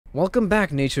Welcome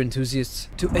back, nature enthusiasts,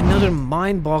 to another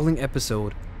mind-boggling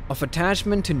episode of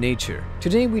Attachment to Nature.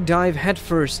 Today we dive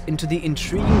headfirst into the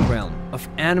intriguing realm of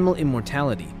animal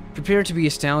immortality. Prepare to be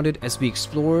astounded as we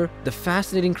explore the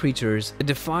fascinating creatures that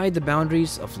defy the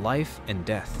boundaries of life and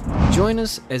death. Join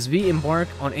us as we embark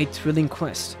on a thrilling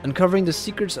quest, uncovering the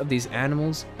secrets of these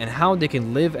animals and how they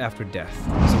can live after death.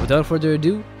 So without further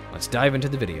ado, let's dive into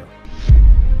the video.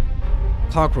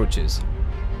 Cockroaches.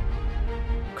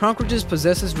 Cockroaches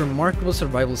possess remarkable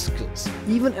survival skills,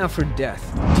 even after death.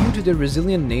 Due to their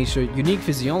resilient nature, unique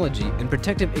physiology, and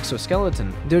protective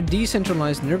exoskeleton, their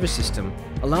decentralized nervous system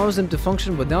allows them to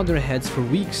function without their heads for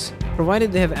weeks,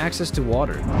 provided they have access to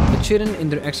water. The chitin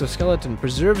in their exoskeleton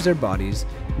preserves their bodies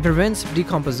and prevents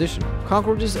decomposition.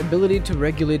 Cockroaches' ability to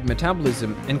regulate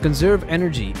metabolism and conserve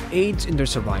energy aids in their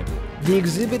survival. They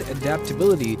exhibit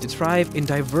adaptability to thrive in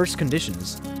diverse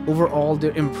conditions. Overall,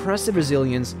 their impressive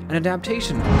resilience and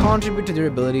adaptation contribute to their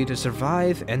ability to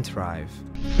survive and thrive.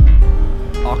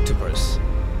 Octopus.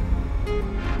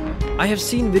 I have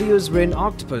seen videos where an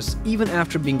octopus, even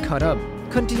after being cut up,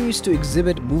 continues to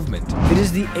exhibit movement. It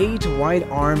is the 8 wide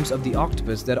arms of the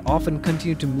octopus that often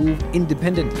continue to move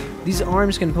independently. These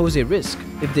arms can pose a risk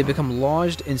if they become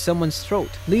lodged in someone's throat,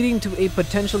 leading to a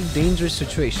potential dangerous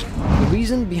situation. The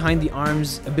reason behind the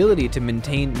arm's ability to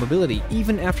maintain mobility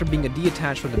even after being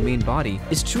detached from the main body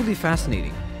is truly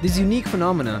fascinating. This unique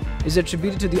phenomena is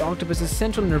attributed to the octopus's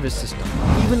central nervous system.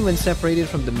 Even when separated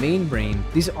from the main brain,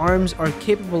 these arms are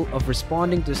capable of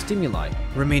responding to stimuli,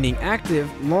 remaining active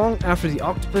long after the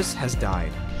octopus has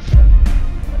died.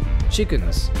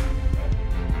 Chickens.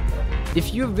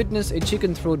 If you have witnessed a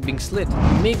chicken throat being slit,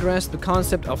 you may grasp the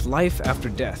concept of life after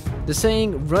death. The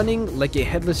saying, "running like a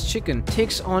headless chicken,"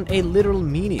 takes on a literal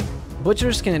meaning.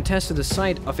 Butchers can attest to the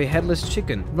sight of a headless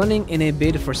chicken running in a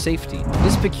bid for safety.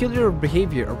 This peculiar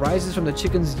behavior arises from the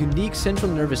chicken's unique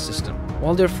central nervous system.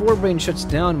 While their forebrain shuts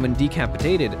down when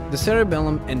decapitated, the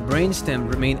cerebellum and brainstem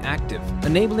remain active,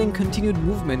 enabling continued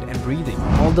movement and breathing.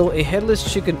 Although a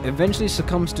headless chicken eventually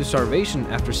succumbs to starvation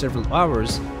after several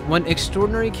hours, one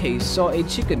extraordinary case saw a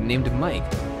chicken named Mike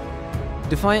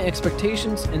defy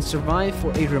expectations and survive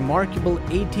for a remarkable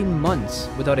 18 months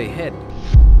without a head.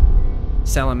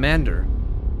 Salamander.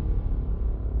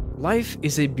 Life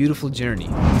is a beautiful journey.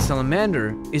 The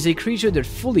salamander is a creature that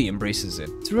fully embraces it.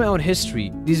 Throughout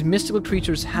history, these mystical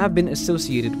creatures have been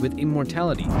associated with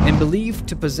immortality and believed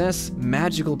to possess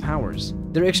magical powers.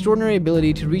 Their extraordinary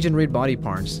ability to regenerate body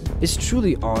parts is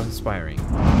truly awe-inspiring.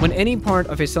 When any part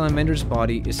of a salamander's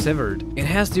body is severed, it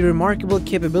has the remarkable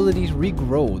capability to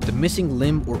regrow the missing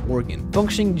limb or organ,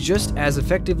 functioning just as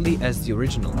effectively as the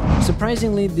original.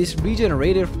 Surprisingly, this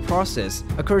regenerative process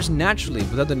occurs naturally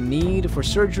without the need for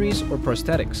surgeries or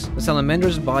prosthetics. The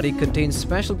salamander's body contains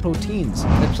special proteins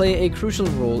that play a crucial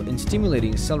role in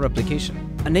stimulating cell replication,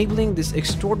 enabling this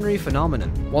extraordinary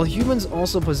phenomenon. While humans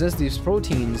also possess these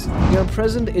proteins, they are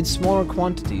present in smaller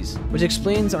quantities, which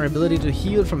explains our ability to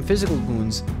heal from physical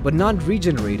wounds but not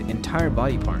regenerate entire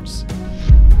body parts.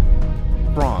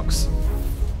 Frogs.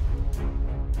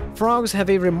 Frogs have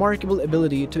a remarkable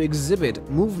ability to exhibit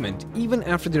movement even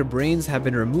after their brains have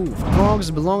been removed.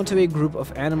 Frogs belong to a group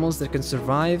of animals that can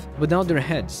survive without their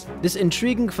heads. This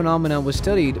intriguing phenomenon was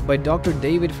studied by Dr.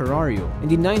 David Ferrario in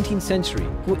the 19th century,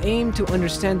 who aimed to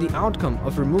understand the outcome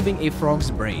of removing a frog's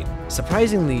brain.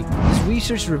 Surprisingly, this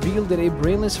research revealed that a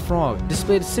brainless frog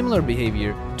displayed similar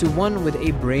behavior to one with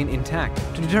a brain intact.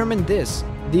 To determine this,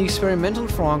 the experimental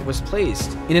frog was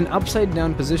placed in an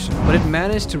upside-down position, but it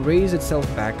managed to raise itself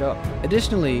back up.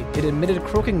 Additionally, it emitted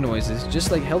croaking noises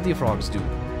just like healthy frogs do.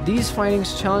 These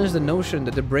findings challenge the notion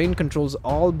that the brain controls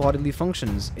all bodily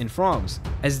functions in frogs,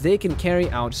 as they can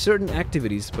carry out certain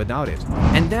activities without it.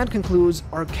 And that concludes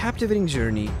our captivating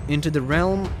journey into the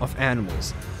realm of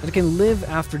animals that can live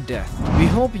after death. We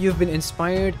hope you've been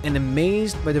inspired and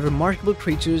amazed by the remarkable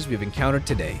creatures we've encountered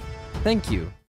today. Thank you.